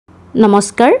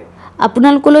নমস্কাৰ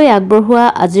আপোনালোকলৈ আগবঢ়োৱা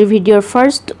আজিৰ ভিডিঅ'ৰ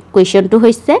ফাৰ্ষ্ট কুৱেশ্যনটো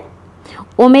হৈছে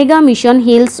omega mission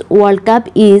hills world cup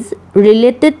is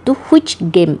related to which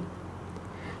game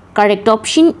correct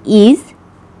option is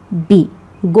B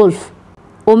golf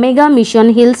omega mission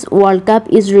hills world cup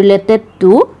is related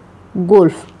to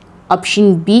golf option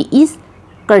B is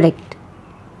correct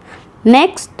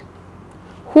next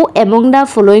who among the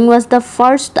following was the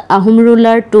first Ahom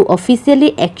ruler to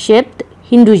officially accept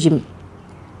Hinduism?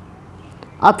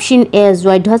 Option A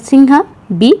Jayadhvaj Singha,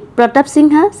 B Pratap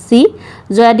Singha, C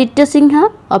Jayaditya Singha,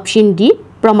 option D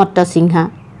Pramatta Singha.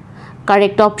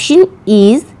 Correct option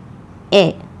is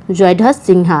A Jayadhvaj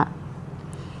Singha.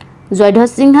 Jayadhvaj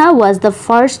Singha was the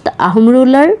first Ahom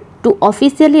ruler to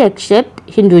officially accept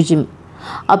Hinduism.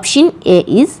 Option A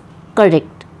is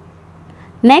correct.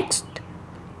 Next,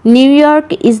 New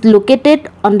York is located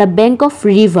on the bank of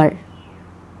river.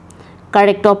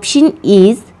 Correct option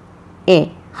is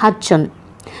A Hudson.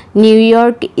 New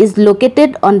York is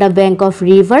located on the bank of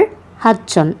river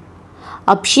Hudson.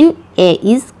 Option A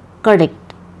is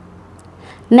correct.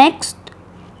 Next,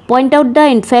 point out the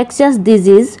infectious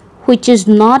disease which is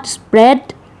not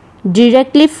spread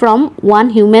directly from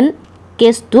one human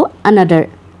case to another.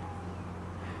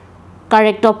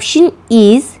 Correct option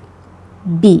is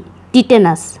B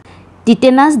Tetanus.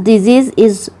 Tetanus disease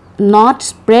is not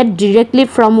spread directly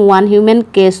from one human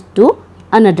case to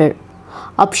another.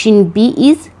 Option B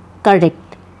is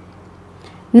correct.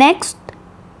 Next,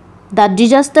 the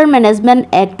Disaster Management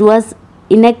Act was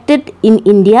enacted in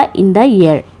India in the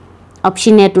year.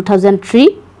 Option A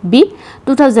 2003, B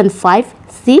 2005,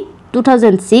 C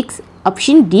 2006,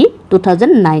 option D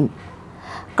 2009.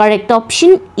 Correct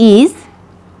option is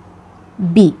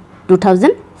B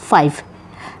 2005.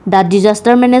 The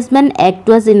Disaster Management Act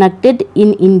was enacted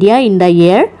in India in the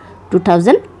year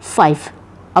 2005.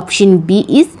 Option B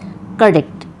is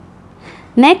correct.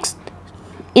 Next,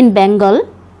 in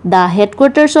Bengal, the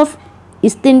headquarters of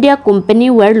East India Company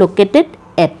were located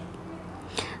at.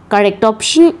 Correct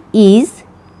option is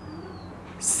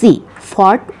C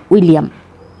Fort William.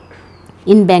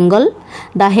 In Bengal,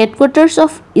 the headquarters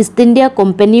of East India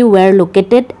Company were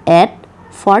located at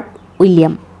Fort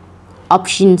William.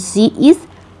 Option C is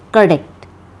correct.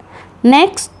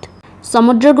 Next,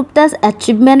 Samudragupta's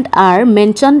achievements are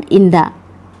mentioned in the.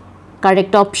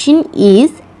 Correct option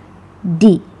is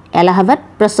D Allahabad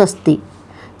Prasasti.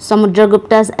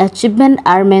 Samudragupta's achievements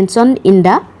are mentioned in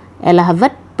the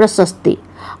Allahabad Prasasti.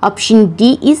 Option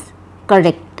D is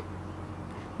correct.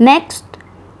 Next,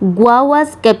 Goa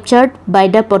was captured by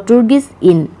the Portuguese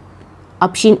in.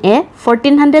 Option A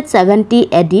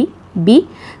 1470 AD, B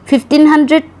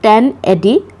 1510 AD,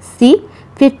 C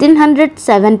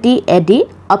 1570 AD,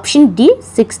 option D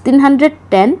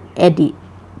 1610 AD.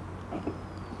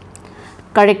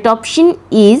 Correct option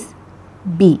is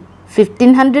B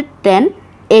 1510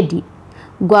 AD.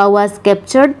 Goa was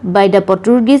captured by the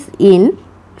Portuguese in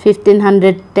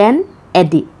 1510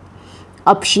 AD.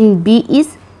 Option B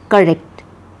is correct.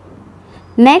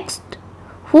 Next,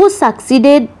 who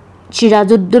succeeded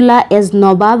Sirajuddaulah as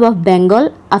Nawab of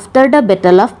Bengal after the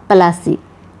Battle of Plassey?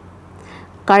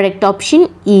 Correct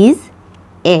option is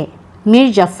A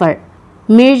Mir Jafar.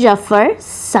 Mir Jafar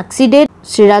succeeded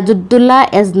Sirajuddaulah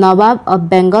as Nawab of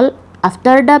Bengal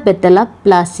after the Battle of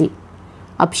Plassey.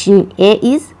 Option A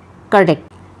is correct.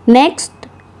 Next,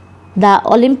 the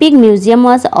Olympic Museum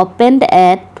was opened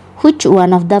at which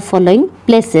one of the following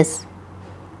places?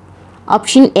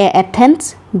 Option A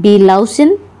Athens, B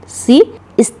Lausanne, C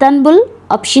Istanbul,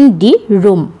 option D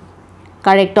Rome.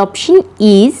 Correct option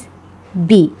is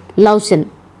B Lausanne.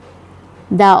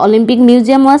 The Olympic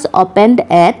Museum was opened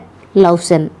at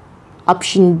Lausanne.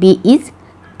 Option B is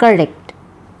correct.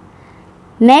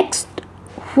 Next,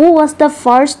 who was the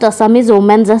first Assamese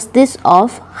woman justice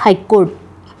of High Court?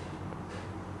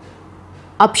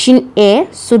 Option A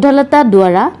Sudhalata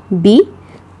Dwara, B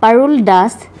Parul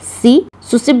Das, C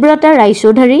Susibrata Rai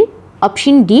Chaudhary,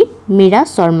 option D Meera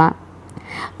Sharma.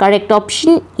 Correct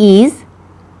option is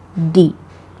D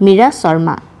Meera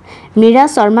Sharma. Meera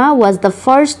Sharma was the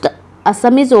first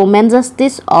Assamese woman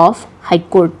justice of High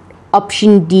Court.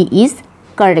 Option D is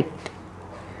correct.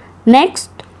 Next,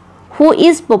 who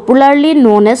is popularly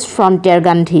known as Frontier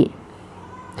Gandhi?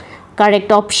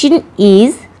 Correct option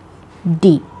is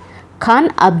D Khan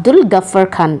Abdul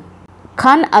Ghaffar Khan.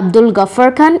 Khan Abdul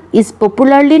Ghaffar Khan is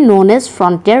popularly known as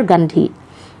Frontier Gandhi.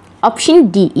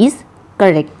 Option D is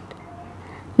correct.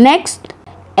 Next,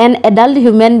 an adult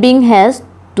human being has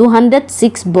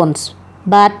 206 bones,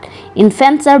 but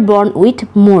infants are born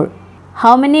with more.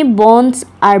 How many bones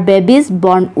are babies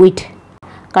born with?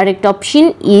 Correct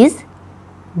option is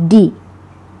D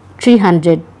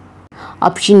 300.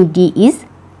 Option D is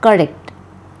correct.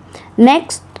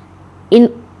 Next, in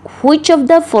which of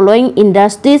the following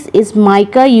industries is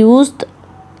mica used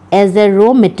as a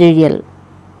raw material?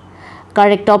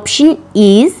 Correct option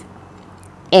is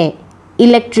A.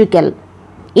 Electrical.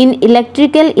 In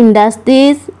electrical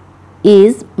industries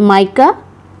is mica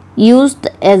used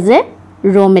as a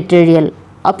raw material.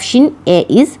 Option A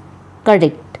is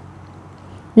correct.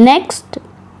 Next,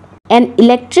 an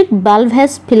electric bulb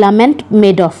has filament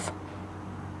made of.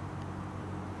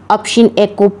 Option A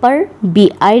copper,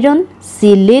 B iron,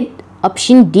 C lead,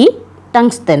 option D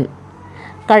tungsten.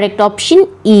 Correct option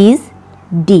is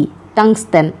D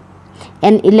tungsten.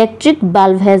 An electric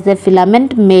bulb has a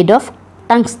filament made of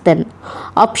tungsten.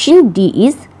 Option D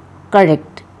is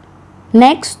correct.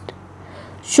 Next,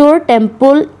 Shore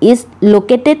Temple is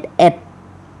located at.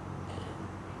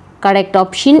 Correct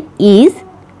option is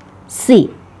C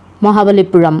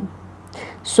Mahabalipuram.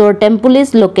 Shore Temple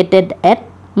is located at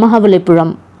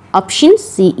Mahabalipuram. Option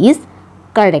C is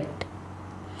correct.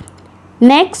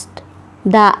 Next,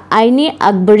 the Ain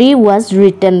Akbari was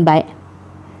written by.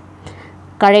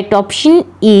 Correct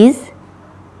option is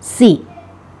C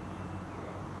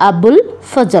Abul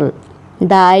Fazl.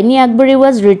 The Ain Akbari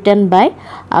was written by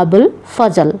Abul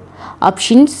Fazl.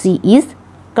 Option C is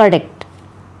correct.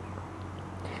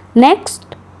 Next,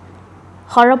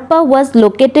 Harappa was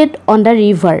located on the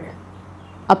river.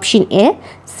 Option A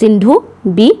Sindhu,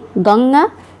 B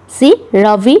Ganga, C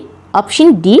Ravi,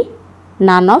 option D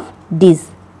none of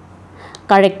these.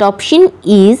 Correct option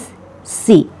is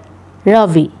C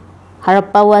Ravi.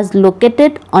 Harappa was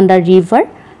located on the river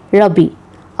Ravi.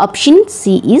 Option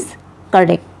C is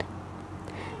correct.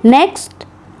 Next,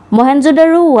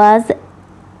 Mohenjo-daro was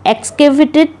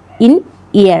excavated in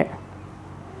year.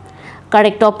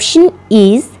 Correct option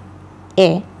is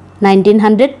A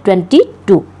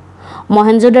 1922.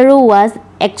 Mohenjo-daro was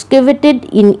excavated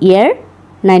in year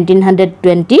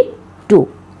 1922.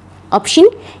 Option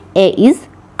A is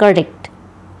correct.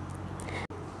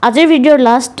 Ajir video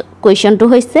last question to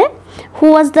hoise,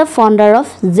 who was the founder of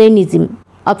Jainism?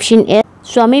 Option A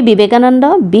Swami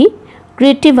Vivekananda, B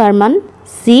Kriti Varman,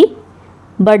 C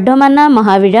Bardhamana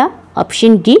Mahavira,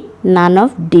 option D none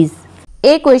of these.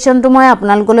 এই কোৱেশ্যনটো মই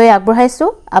আপোনালোকলৈ আগবঢ়াইছো।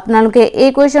 আপোনালোকে এই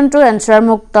কোৱেশ্যনটোৰ answer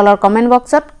মোক তলৰ comment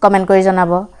বক্সত comment কৰি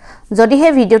জনাব। যদিহে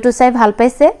ভিডিওটো চাই ভাল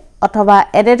পাইছে অথবা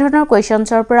এনে ধৰণৰ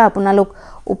কোৱেশ্যনছৰ পৰা আপোনালোক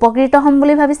উপকৃত হ'ম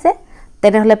বুলি ভাবিছে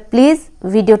তেনেহলে প্লিজ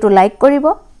ভিডিওটো লাইক কৰিব,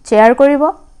 শেয়াৰ কৰিব,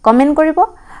 কমেন্ট কৰিব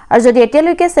আৰু যদি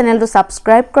এতিয়ালৈকে চেনেলটো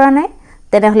সাবস্ক্ৰাইব কৰা নাই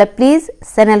তেনেহলে প্লিজ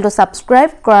চেনেলটো সাবস্ক্ৰাইব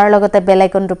কৰাৰ লগতে বেল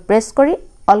আইকনটো প্ৰেছ কৰি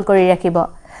অল কৰি ৰাখিব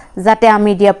যাতে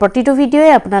আমি দিয়া প্ৰতিটো ভিডিওয়ে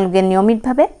আপোনালোকে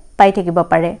নিয়মিতভাৱে পাই থাকিব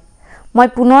পাৰে। মই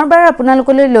পুনৰবাৰ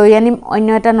আপোনালোকলৈ লৈ আনিম অন্য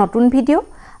এটা নতুন ভিডিও।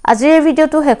 আজিৰ এই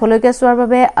ভিডিওটো শেষলৈকে চোৱাৰ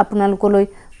বাবে আপোনালোকলৈ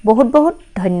বহুত বহুত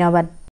ধন্যবাদ।